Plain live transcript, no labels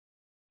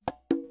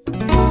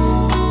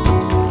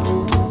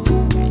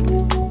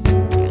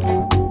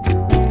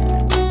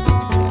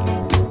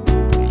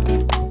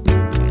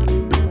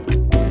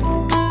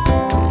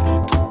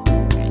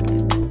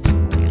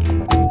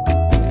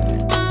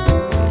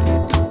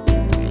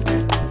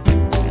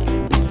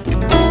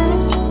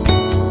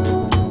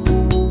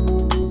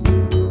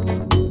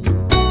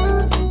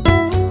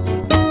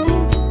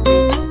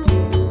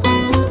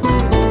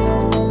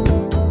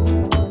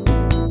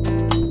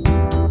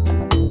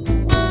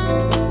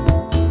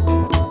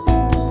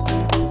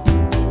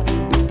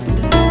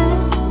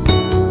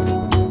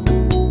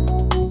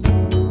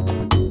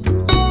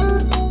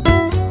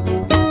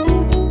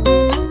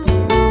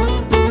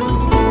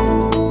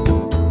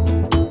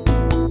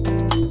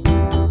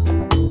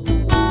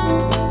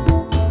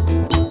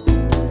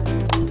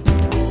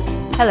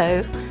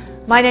Hello,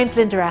 my name's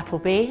Lynda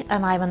Appleby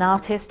and I'm an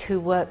artist who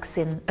works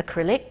in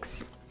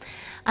acrylics.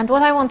 And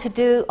what I want to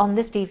do on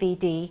this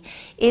DVD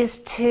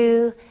is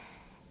to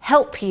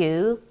help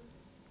you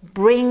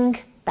bring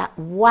that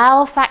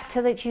wow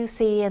factor that you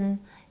see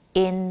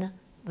in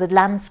the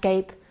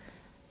landscape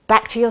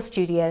back to your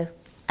studio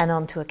and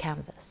onto a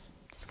canvas.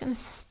 Just going to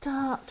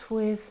start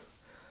with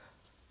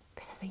a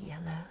bit of the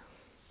yellow.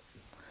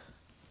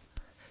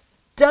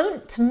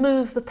 Don't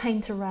move the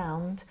paint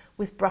around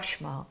with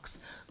brush marks.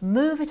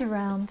 Move it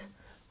around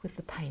with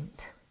the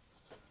paint.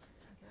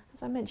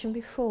 As I mentioned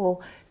before,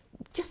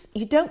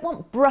 you don't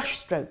want brush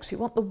strokes. You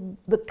want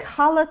the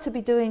colour to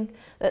be doing,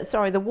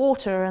 the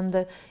water and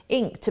the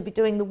ink to be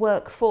doing the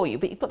work for you,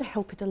 but you've got to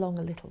help it along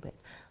a little bit.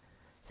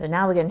 So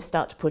now we're going to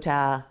start to put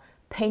our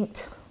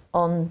paint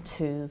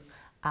onto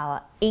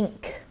our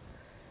ink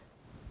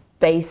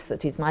base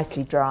that is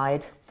nicely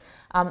dried.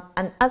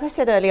 And as I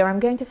said earlier, I'm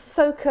going to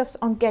focus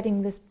on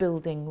getting this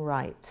building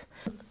right.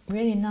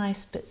 Really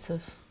nice bits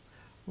of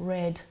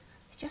red,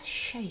 just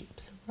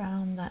shapes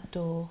around that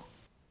door.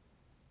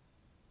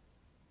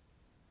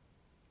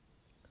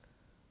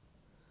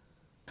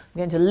 I'm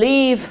going to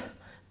leave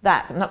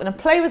that. I'm not going to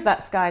play with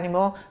that sky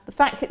anymore. The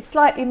fact it's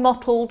slightly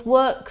mottled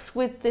works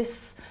with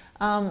this,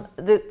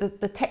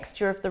 the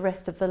texture of the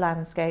rest of the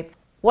landscape.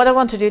 What I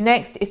want to do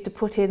next is to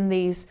put in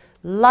these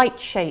light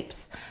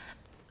shapes.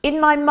 In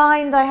my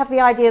mind, I have the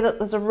idea that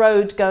there's a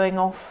road going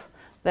off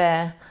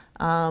there,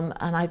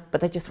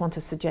 but I just want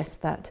to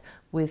suggest that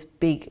with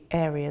big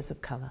areas of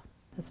colour.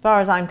 As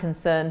far as I'm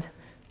concerned,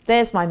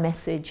 there's my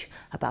message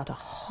about a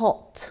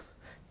hot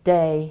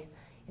day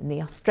in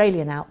the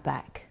Australian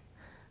outback,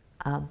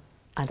 and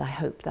I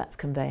hope that's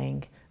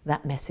conveying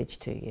that message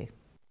to you.